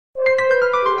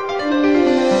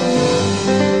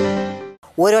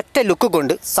ഒരൊറ്റ ലുക്ക്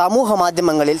കൊണ്ട് സമൂഹ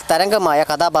മാധ്യമങ്ങളിൽ തരംഗമായ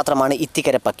കഥാപാത്രമാണ്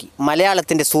ഇത്തിക്കര പക്കി.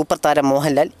 മലയാളത്തിന്റെ സൂപ്പർ താരം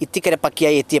മോഹൻലാൽ ഇത്തിക്കര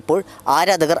പക്കിയായി എത്തിയപ്പോൾ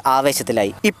ആരാധകർ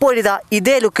ആവേശത്തിലായി. ഇപ്പോഴിതാ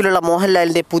ഇതേ ലുക്കിലുള്ള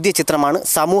മോഹൻലാലിന്റെ പുതിയ ചിത്രമാണ്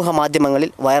സമൂഹ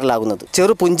മാധ്യമങ്ങളിൽ വൈറലാകുന്നത്.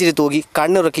 ചെറു പുഞ്ചിരി തൂകി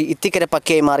കണ്ണിറുക്കി ഇത്തിക്കര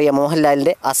പക്കിയായി മാറിയ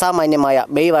മോഹൻലാലിന്റെ അസാമാന്യമായ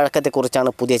മെയ്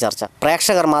വഴക്കത്തെക്കുറിച്ചാണ് പുതിയ ചർച്ച.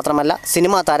 പ്രേക്ഷകർ മാത്രമല്ല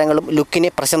സിനിമാ താരങ്ങളും ലുക്കിനെ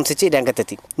പ്രശംസിച്ച്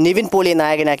രംഗത്തെത്തി. നിവിൻ പോളിയെ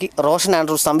നായകനാക്കി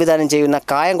റോഷൻ സംവിധാനം ചെയ്യുന്ന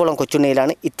കായംകുളം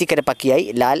കൊച്ചുണ്ണിയിലാണ് ഇത്തിക്കര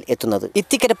പക്കിയായി ലാൽ എത്തുന്നത്.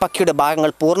 ഇത്തിക്കര പക്കിയുടെ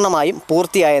ഭാഗങ്ങൾ പൂർണ്ണമായും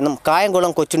പൂർത്തിയായെന്നും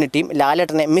കായംകുളം കൊച്ചുണ്ണി ടീം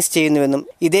ലാലേട്ടനെ മിസ് ചെയ്യുന്നുവെന്നും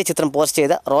ഇതേ ചിത്രം പോസ്റ്റ്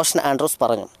ചെയ്ത റോഷൻ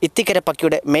പറഞ്ഞു. ഇത്തിക്കര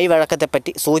പക്കിയുടെ മെയ്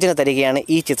വഴക്കത്തെപ്പറ്റി സൂചന തരികയാണ്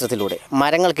ഈ ചിത്രത്തിലൂടെ.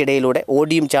 മരങ്ങൾക്കിടയിലൂടെ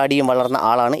ഓടിയും ചാടിയും വളർന്ന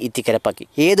ആളാണ് ഇത്തിക്കര പക്കി.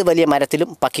 ഏത് വലിയ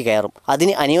മരത്തിലും പക്കി കയറും.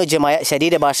 അതിന് അനുയോജ്യമായ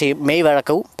ശരീരഭാഷയും മെയ്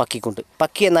വഴക്കവും പക്കിക്കുണ്ട്.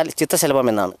 പക്കി എന്നാൽ ചിത്രശലഭം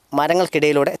എന്നാണ്.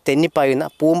 മരങ്ങൾക്കിടയിലൂടെ തെന്നിപ്പായുന്ന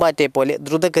പൂമ്പാറ്റയെ പോലെ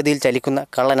ദ്രുതഗതിയിൽ ചലിക്കുന്ന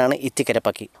കള്ളനാണ് ഇത്തിക്കര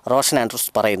പക്കി. റോഷൻ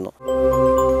പറയുന്നു.